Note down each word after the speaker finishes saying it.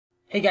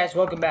Hey guys,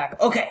 welcome back.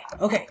 Okay,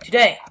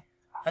 today, I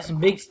have some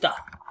big stuff.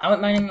 I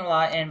went mining a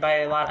lot, and by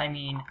a lot I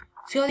mean,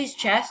 see all these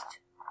chests?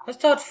 Let's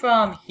start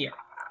from here.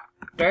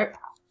 Dirt.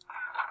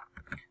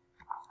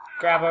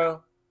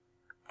 Gravel.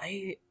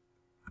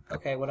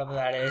 Okay, whatever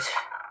that is.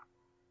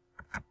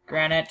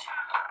 Granite.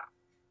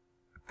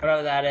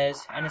 Whatever that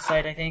is.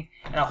 Andesite, I think.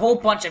 And a whole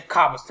bunch of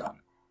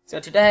cobblestone.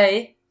 So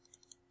today,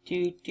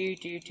 wait,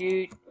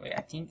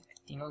 I think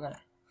we're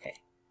gonna, okay.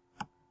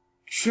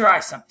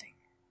 Try something.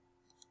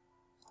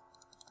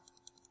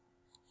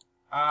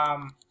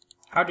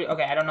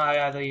 Okay, I don't know how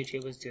other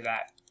YouTubers do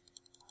that.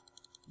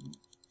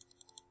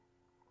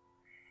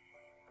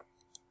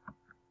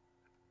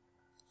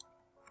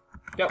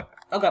 Yep,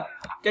 okay.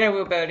 Today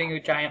we're building a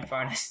giant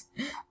furnace.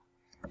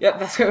 Yep,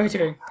 that's what we're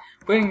doing.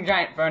 Building a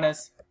giant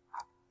furnace.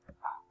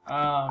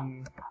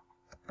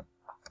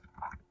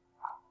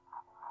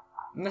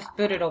 Let's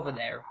build it over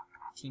there,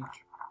 I think.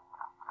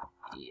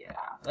 Yeah,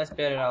 let's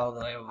build it all the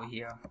way over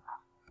here.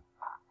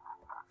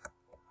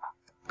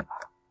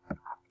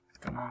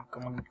 Come on.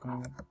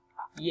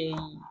 Yay.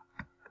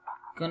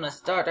 Gonna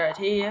start right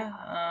here.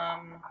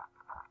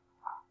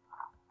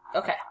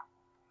 Okay.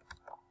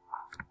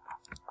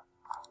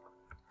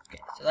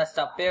 Okay, so let's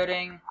start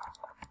building.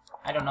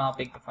 I don't know how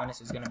big the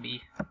furnace is gonna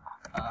be.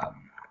 Let's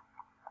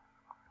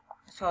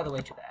go all the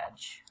way to the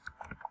edge.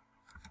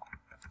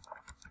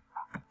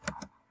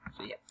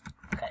 So yeah,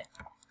 okay.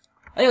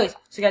 Anyways,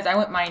 so guys, I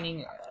went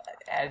mining.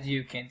 As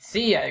you can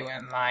see, I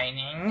went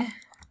mining.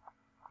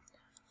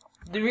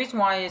 The reason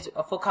why is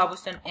for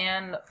cobblestone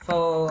and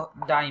for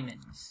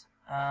diamonds.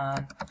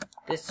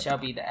 This shall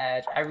be the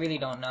edge. I really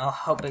don't know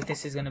how big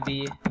this is gonna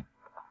be.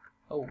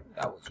 Oh,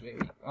 that was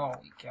very. Oh,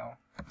 we go.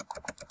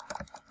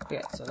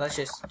 Okay, so let's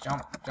just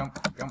jump.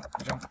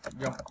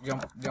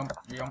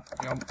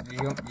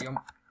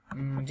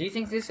 Do you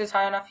think this is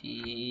high enough?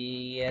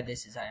 Yeah,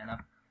 this is high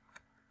enough.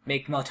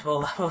 Make multiple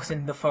levels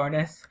in the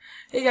furnace.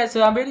 Hey guys,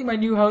 so I'm building my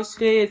new house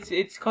today.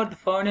 It's called the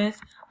furnace.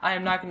 I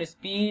am not gonna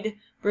speed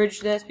bridge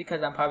this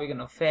because I'm probably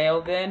gonna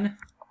fail then.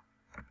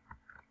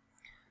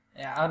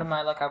 Yeah, out of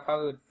my luck, I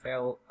probably would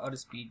fail out of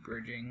speed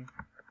bridging.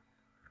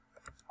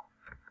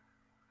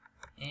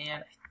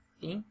 And I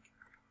think,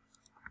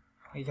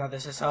 oh my god,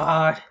 this is so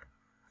hard.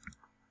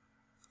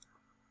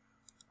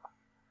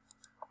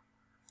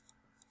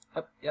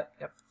 Yep.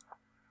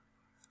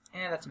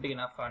 And that's a big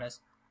enough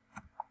furnace.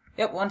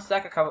 Yep, one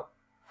stack of cobble.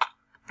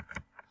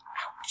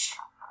 Ouch.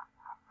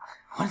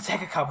 One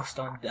stack of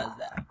cobblestone does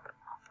that.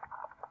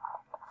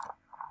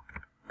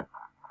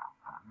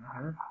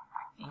 I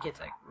think it's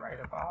like right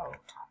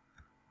about.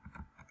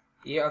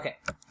 Yeah, okay.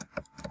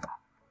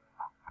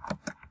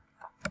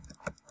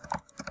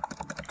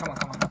 Come on.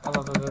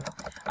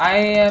 I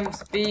am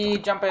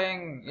speed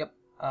jumping. Yep.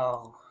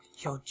 Oh,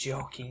 you're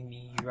joking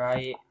me,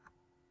 right?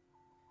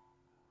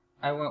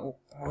 I went.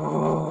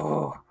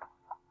 Oh.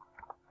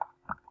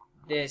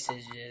 This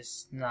is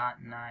just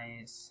not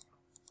nice.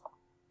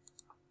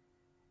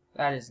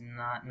 That is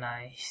not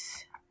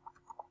nice.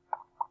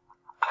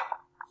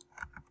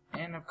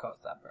 And of course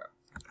that broke.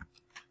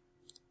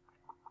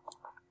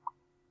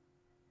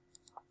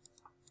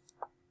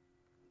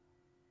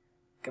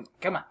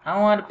 Come on. I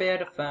want to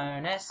build a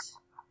furnace.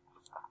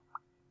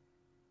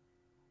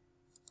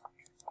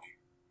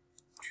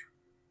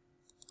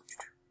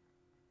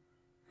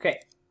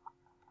 Okay.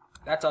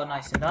 That's all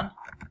nice and done.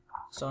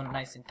 So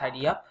nice and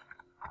tidy up.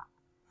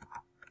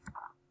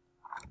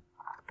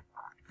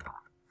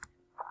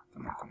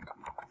 Come on.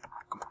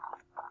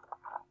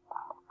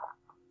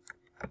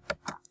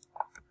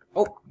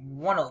 Oh,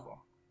 one of them.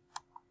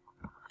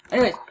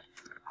 Anyways,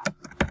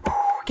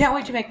 can't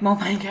wait to make more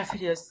Minecraft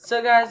videos.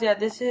 So guys, yeah,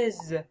 this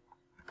is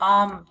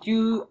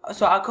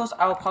so of course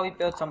I will probably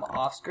build some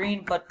off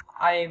screen, but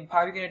I'm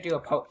probably gonna do a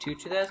part 2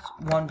 to this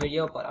one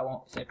video, but I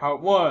won't say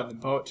part 1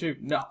 and part 2.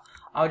 No,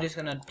 I'm just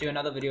gonna do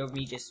another video of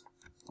me just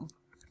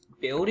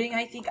building.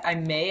 I think I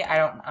may.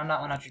 I'm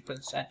not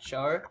 100%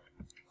 sure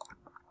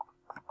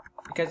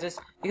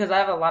because I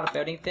have a lot of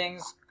building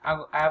things.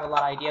 I have a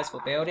lot of ideas for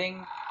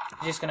building.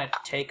 It's just gonna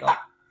take a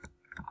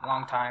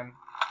long time.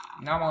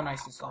 Now I'm all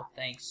nice and slow.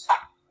 Thanks.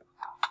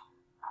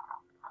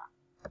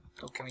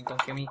 Don't kill me.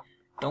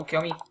 What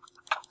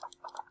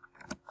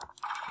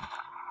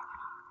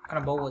kind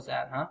of bow was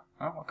that, huh?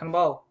 What kind of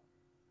bow?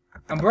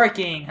 I'm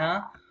breaking,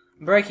 huh?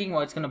 I'm breaking.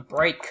 Well, it's gonna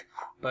break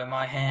by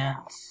my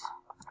hands.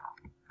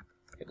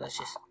 Okay, let's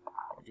just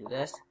do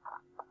this.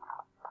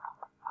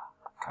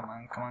 Come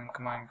on.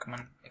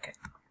 Okay.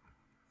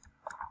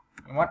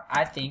 And what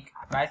I think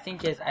I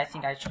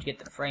should get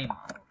the frame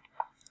mode.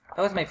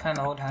 That was my plan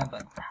the whole time,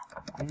 but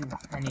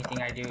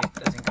anything I do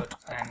doesn't go to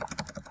plan.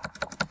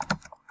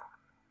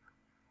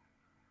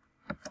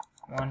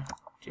 1,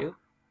 2,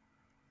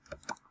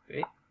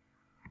 3.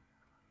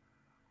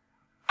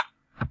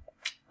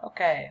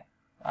 Okay.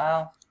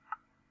 Well.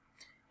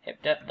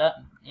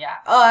 Yeah.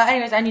 Oh,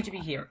 anyways, I need to be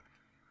here.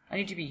 Let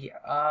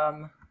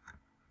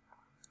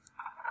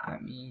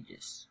me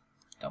just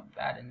dump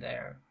that in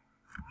there.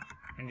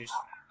 And just,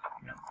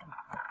 dump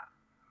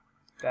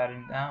that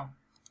in down.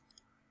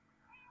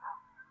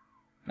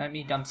 Let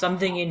me dump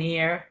something in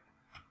here.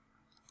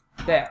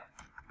 There.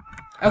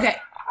 Okay.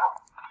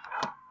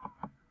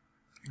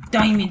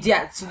 Diamonds,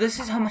 yeah. So this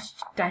is how much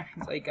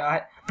diamonds I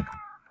got.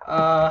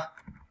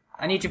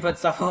 I need to put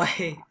stuff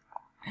away.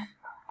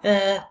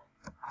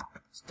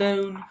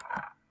 Stone.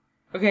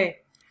 Okay.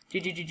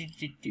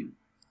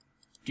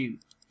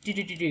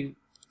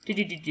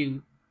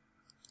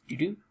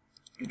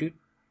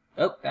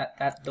 Oh,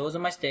 those are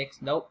my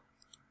sticks. Nope.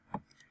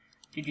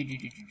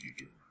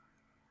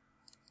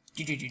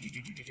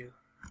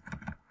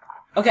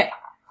 Okay,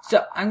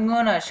 so I'm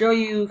gonna show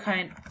you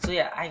so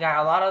yeah, I got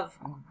a lot of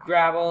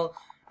gravel,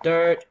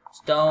 dirt,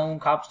 stone,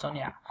 cobblestone,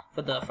 yeah,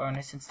 for the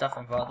furnace and stuff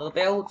and for other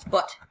builds,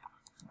 but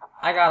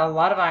I got a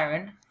lot of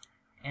iron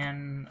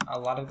and a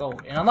lot of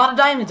gold and a lot of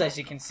diamonds, as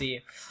you can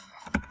see.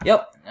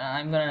 Yep,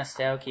 I'm gonna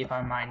still keep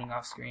on mining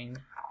off screen.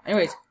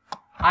 Anyways,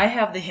 I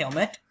have the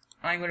helmet.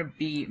 I'm gonna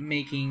be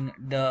making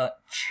the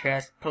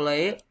chest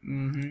plate.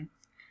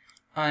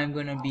 I'm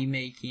gonna be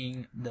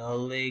making the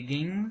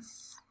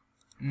leggings.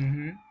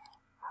 And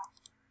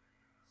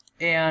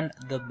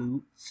the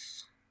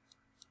boots.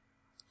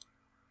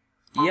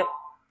 Yep,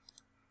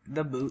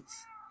 the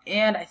boots.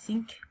 And I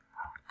think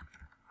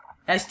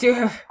I still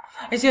have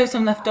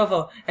some left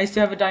over. I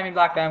still have a diamond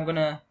block that I'm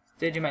gonna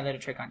do my little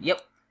trick on.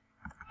 Yep.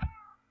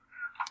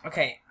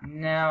 Okay,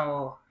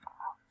 now.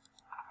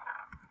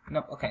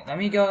 Nope. Okay, let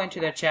me go into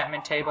the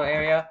enchantment table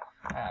area.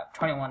 I have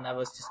 21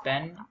 levels to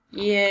spend.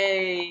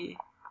 Yay!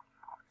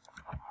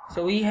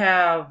 So we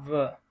have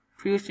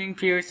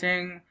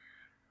piercing.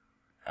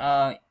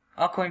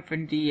 Aqua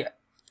Infinity. I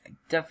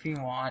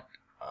definitely want.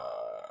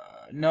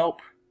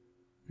 Nope.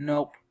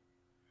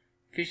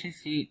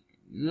 Efficiency,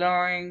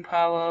 lowering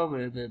power.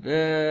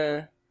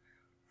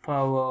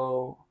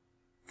 Power.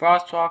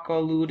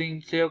 Frostwalker,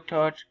 looting, silk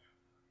touch.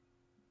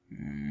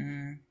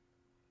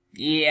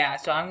 Yeah.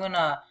 So I'm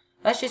gonna.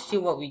 Let's just see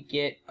what we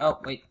get.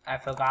 Oh, wait, I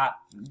forgot.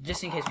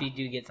 Just in case we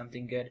do get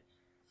something good.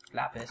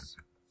 Lapis.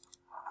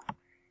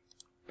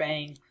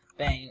 Bang,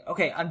 bang.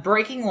 Okay,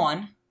 Unbreaking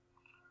 1.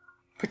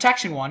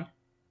 Protection 1.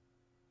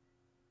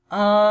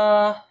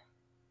 I'm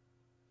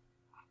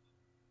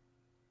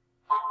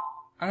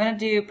gonna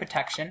do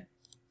Protection.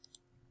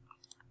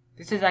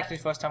 This is actually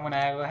the first time when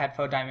I ever had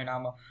full diamond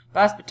armor.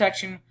 Last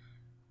Protection.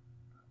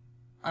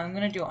 I'm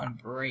gonna do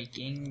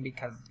Unbreaking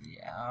because,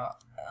 yeah.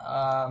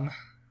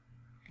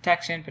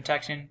 Protection,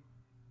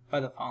 by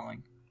the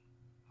following.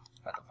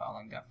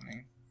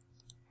 Definitely.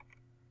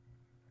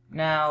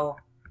 Now,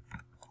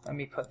 let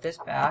me put this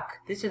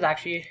back. This is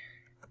actually,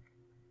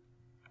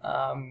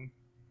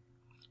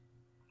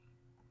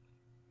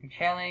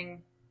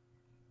 Impaling,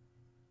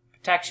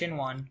 Protection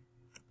 1.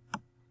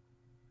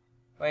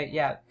 Wait,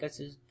 yeah, this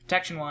is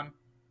Protection 1.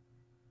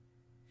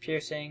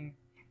 Piercing.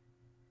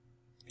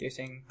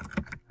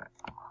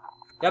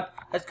 Yep,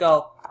 let's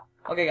go.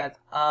 Okay, guys,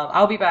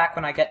 I'll be back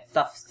when I get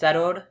stuff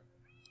settled.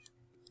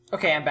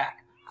 Okay, I'm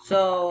back.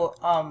 So,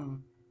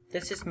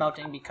 this is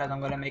melting because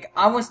I'm gonna make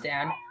armor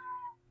stand.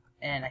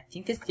 And I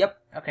think this,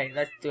 yep, okay,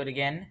 let's do it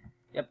again.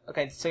 Yep,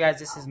 okay, so guys,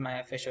 this is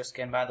my official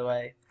skin, by the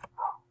way.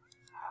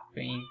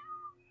 Bang.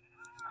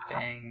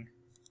 Bang.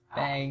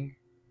 Bang.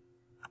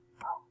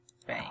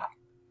 Bang.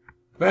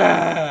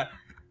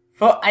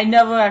 I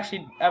never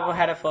actually ever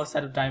had a full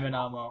set of diamond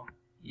armor.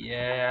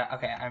 Yeah,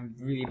 okay, I'm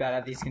really bad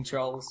at these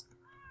controls.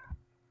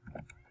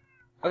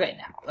 Okay,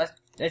 now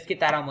let's get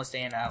that almost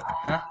stand out,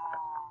 huh?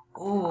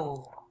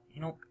 Ooh,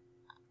 you know,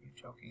 you're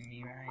joking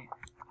me, right?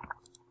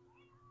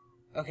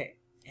 Okay,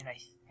 and I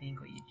think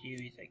what you do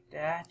is like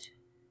that,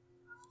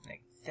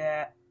 get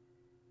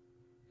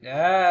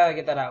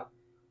that out.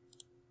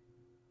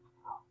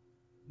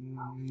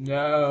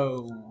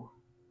 No,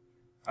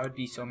 I would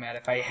be so mad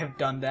if I have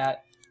done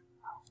that.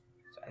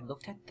 So I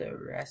looked at the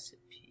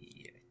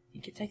recipe. I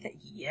think it's like that.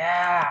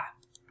 Yeah,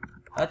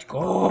 let's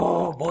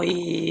go,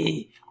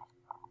 boy.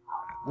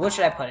 Where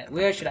should I put it?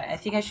 Where should I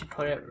think I should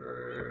put it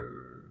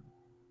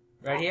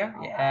right here?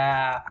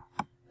 Yeah.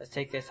 Let's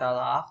take this all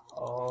off.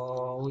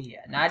 Oh,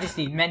 yeah. Now I just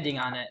need mending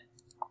on it.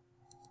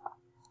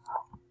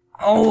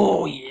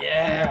 Oh,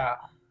 yeah.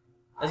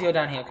 Let's go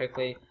down here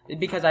quickly.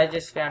 Because I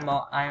just found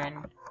more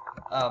iron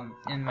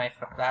in my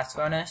last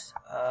furnace.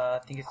 I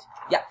think it's...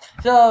 Yeah.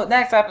 So,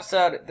 next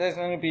episode, there's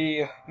going to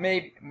be...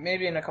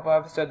 Maybe in a couple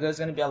episodes, there's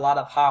going to be a lot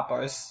of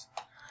hoppers.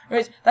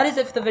 Anyways, that is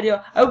it for the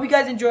video. I hope you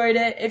guys enjoyed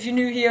it. If you're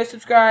new here,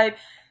 subscribe.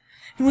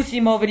 You will see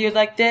more videos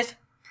like this.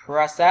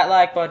 Press that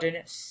like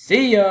button.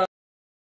 See ya!